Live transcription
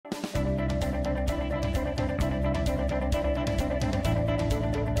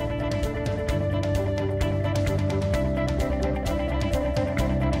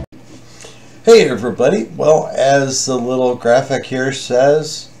Hey everybody, well, as the little graphic here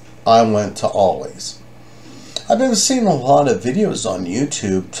says, I went to Ollies. I've been seeing a lot of videos on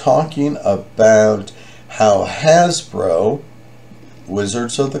YouTube talking about how Hasbro,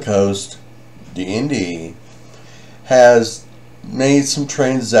 Wizards of the Coast, D&D, has made some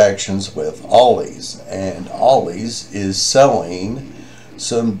transactions with Ollies, and Ollies is selling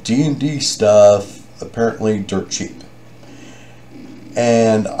some D&D stuff apparently dirt cheap.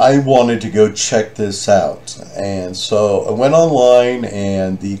 And I wanted to go check this out, and so I went online,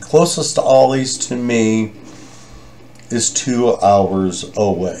 and the closest Ollies to me is 2 hours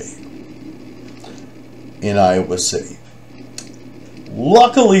away in Iowa City.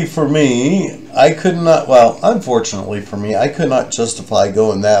 Luckily for me, I could not, well, unfortunately for me, I could not justify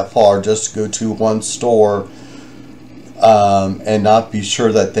going that far just to go to one store and not be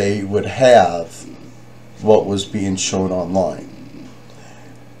sure that they would have what was being shown online.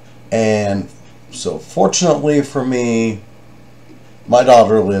 And so fortunately for me, my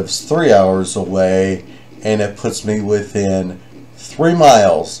daughter lives 3 hours away, and it puts me within 3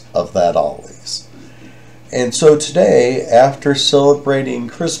 miles of that Ollies. And so today, after celebrating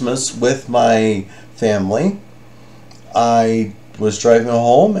Christmas with my family, I was driving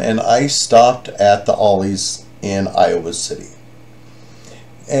home and I stopped at the Ollies in Iowa City.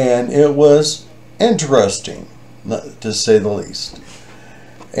 And it was interesting, to say the least.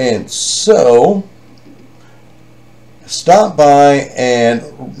 And so, stopped by,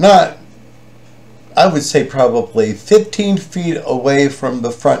 and not, I would say probably 15 feet away from the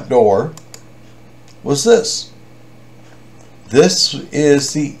front door was this. This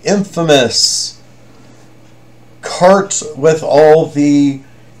is the infamous cart with all the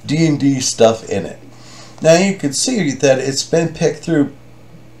D&D stuff in it. Now you can see that it's been picked through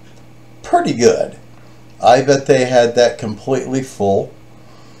pretty good. I bet they had that completely full.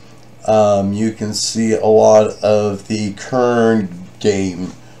 You can see a lot of the current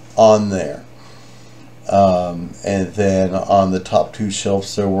game on there. And then on the top 2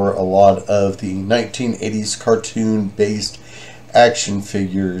 shelves there were a lot of the 1980s cartoon based action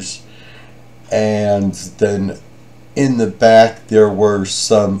figures, and then in the back there were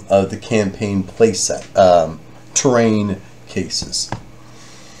some of the campaign playset terrain cases.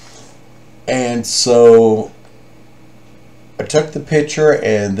 And so I took the picture,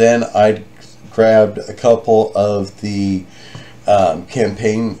 and then I grabbed a couple of the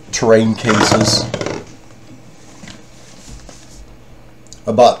campaign terrain cases.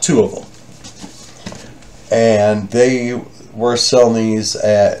 I bought 2 of them, and they were selling these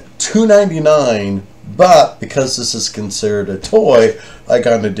at $2.99, but because this is considered a toy, I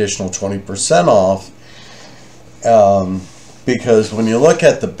got an additional 20% off, because when you look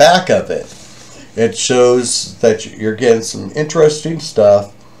at the back of it, it shows that you're getting some interesting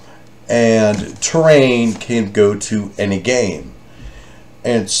stuff, and terrain can go to any game.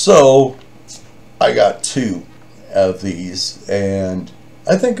 And so I got 2 of these, and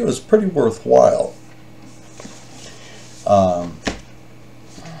I think it was pretty worthwhile.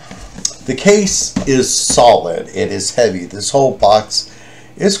 The case is solid. It is heavy. This whole box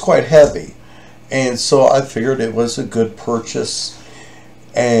is quite heavy, and so I figured it was a good purchase.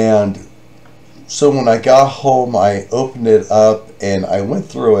 And so when I got home, I opened it up and I went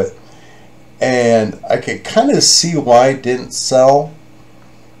through it, and I could kind of see why it didn't sell,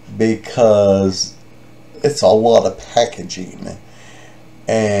 because it's a lot of packaging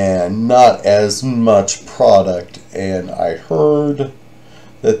and not as much product, and I heard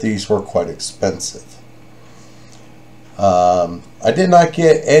that these were quite expensive. I did not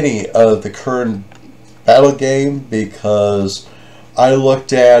get any of the current battle game because I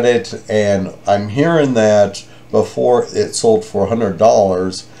looked at it, and I'm hearing that before it sold for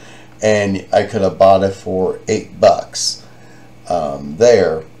 $100, and I could have bought it for $8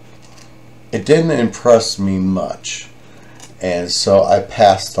 there. It didn't impress me much, and so I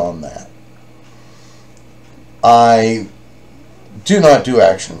passed on that. I do not do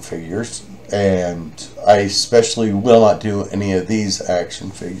action figures, and I especially will not do any of these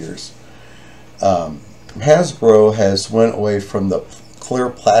action figures. Hasbro has went away from the clear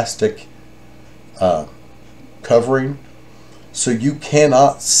plastic covering, so you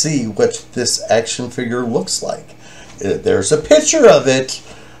cannot see what this action figure looks like. There's a picture of it,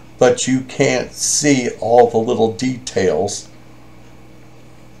 but you can't see all the little details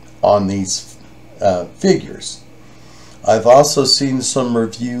on these figures. I've also seen some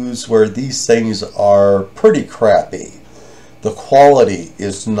reviews where these things are pretty crappy. The quality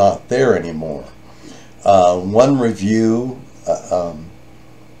is not there anymore. One review,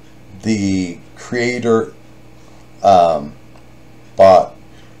 the creator bought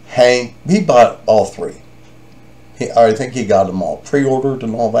Hank, he bought all three. I think he got them all pre-ordered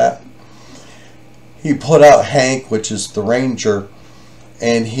and all that. He put out Hank, which is the Ranger,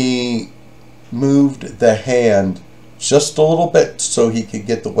 and he moved the hand just a little bit so he could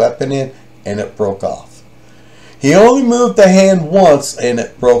get the weapon in, and it broke off. He only moved the hand once and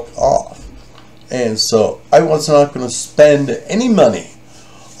it broke off. And so I was not going to spend any money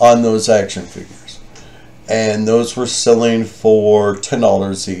on those action figures. And those were selling for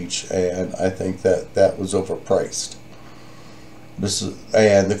 $10 each, and I think that was overpriced.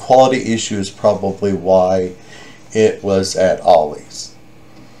 And the quality issue is probably why it was at Ollies.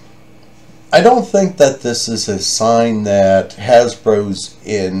 I don't think that this is a sign that Hasbro's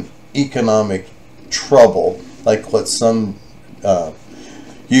in economic trouble, like what some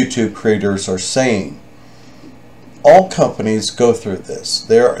YouTube creators are saying. All companies go through this.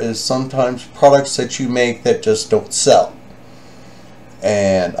 There is sometimes products that you make that just don't sell.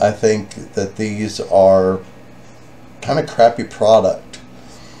 And I think that these are kind of crappy product.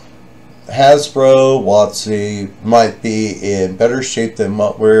 Hasbro, WotC might be in better shape than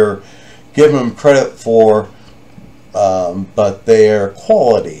what we're giving them credit for, but their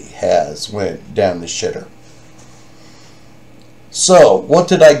quality has went down the shitter. So, what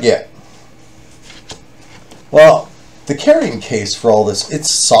did I get? Well, the carrying case for all this, it's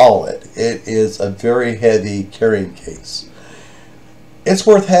solid. It is a very heavy carrying case. It's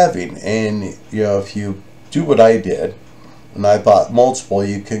worth having, and you know, if you do what I did, and I bought multiple,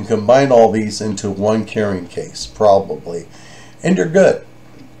 you can combine all these into one carrying case, probably, and you're good.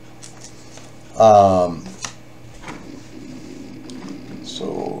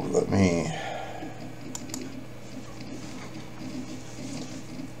 So let me.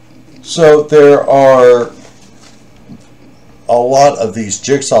 So there are a lot of these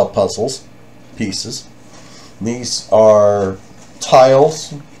jigsaw puzzles pieces. These are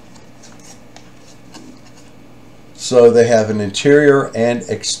tiles. So they have an interior and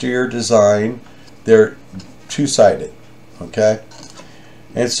exterior design. They're two-sided, okay?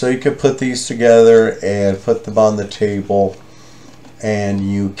 And so you can put these together and put them on the table, and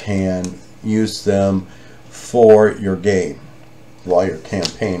you can use them for your game while you're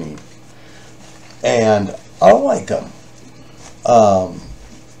campaigning. And I like them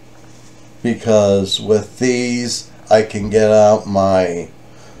because with these I can get out my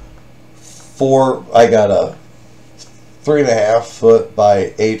I got a 3.5 foot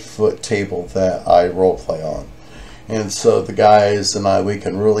by 8 foot table that I role play on, and so the guys and I, we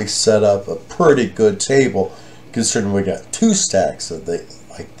can really set up a pretty good table considering we got 2 stacks of it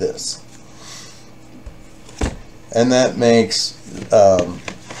like this, and that makes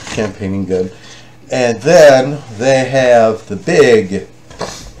campaigning good. And then they have the big,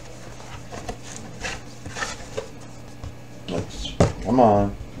 come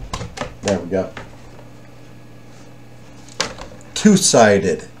on, there we go,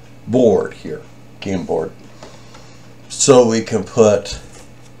 2-sided board here, game board. So we can put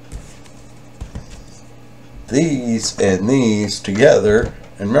these and these together.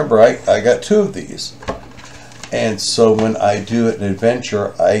 And remember, I got 2 of these. And so when I do an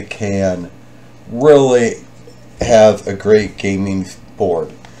adventure, I can really have a great gaming board.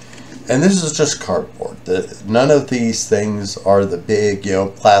 And this is just cardboard. None of these things are the big, you know,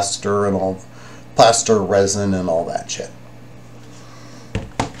 plaster and all, plaster resin and all that shit.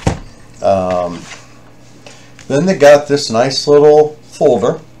 Then they got this nice little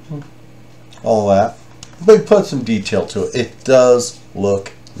folder, all that. They put some detail to it. It does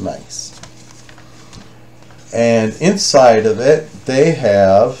look nice. And inside of it, they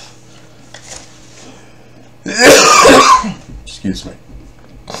have excuse me,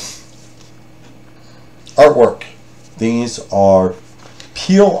 artwork. These are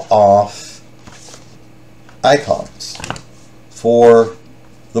peel off icons for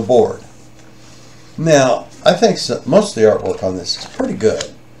the board. Now I think most of the artwork on this is pretty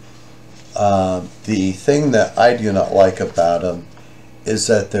good. The thing that I do not like about them is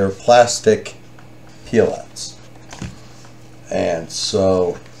that they're plastic peel outs, and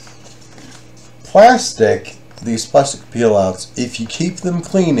so these plastic peel outs, if you keep them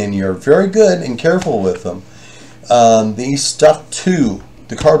clean and you're very good and careful with them, these stuck to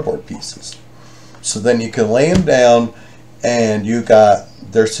the cardboard pieces. So then you can lay them down and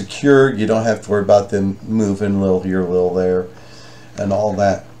they're secure. You don't have to worry about them moving a little here, a little there, and all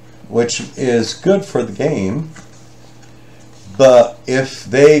that, which is good for the game. But if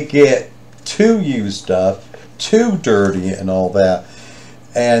they get too used up, too dirty and all that,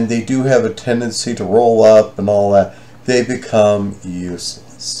 and they do have a tendency to roll up and all that, they become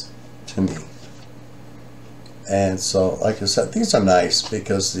useless to me. And so, like I said, these are nice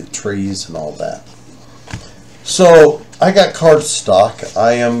because the trees and all that. So I got cardstock.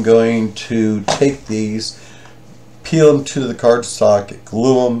 I am going to take these, peel them to the cardstock,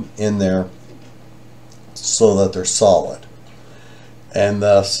 glue them in there so that they're solid. And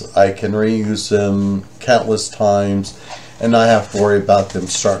thus I can reuse them countless times and not have to worry about them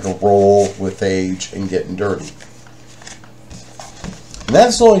starting to roll with age and getting dirty. And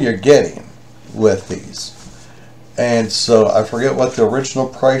that's all you're getting with these. And so I forget what the original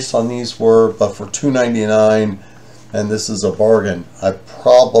price on these were, but for $2.99, and this is a bargain. I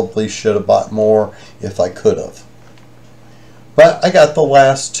probably should have bought more if I could have. But I got the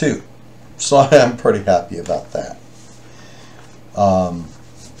last two, so I am pretty happy about that.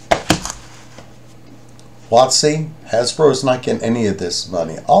 WotC, Hasbro's not getting any of this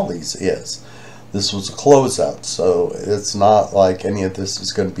money. Ollies is. This was a closeout, so it's not like any of this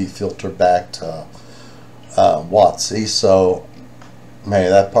is going to be filtered back to WotC, so man,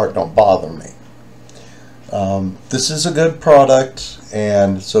 that part don't bother me. This is a good product,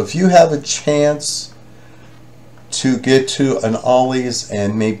 and so if you have a chance to get to an Ollies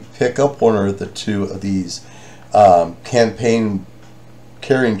and maybe pick up one or the two of these campaign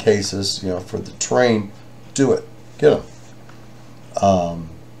carrying cases, you know, for the terrain, do it. Get them.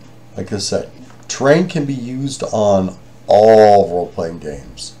 Like I said, terrain can be used on all role-playing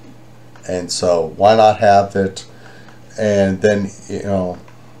games, and so why not have it? And then, you know,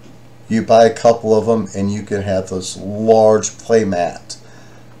 you buy a couple of them and you can have this large play mat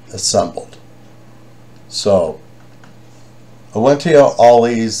assembled. So I went to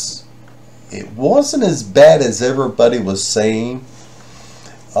Ollies. It wasn't as bad as everybody was saying.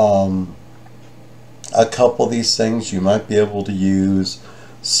 A couple of these things you might be able to use.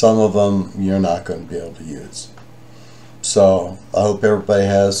 Some of them you're not going to be able to use. So I hope everybody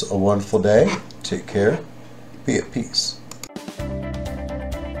has a wonderful day. Take care. Be at peace.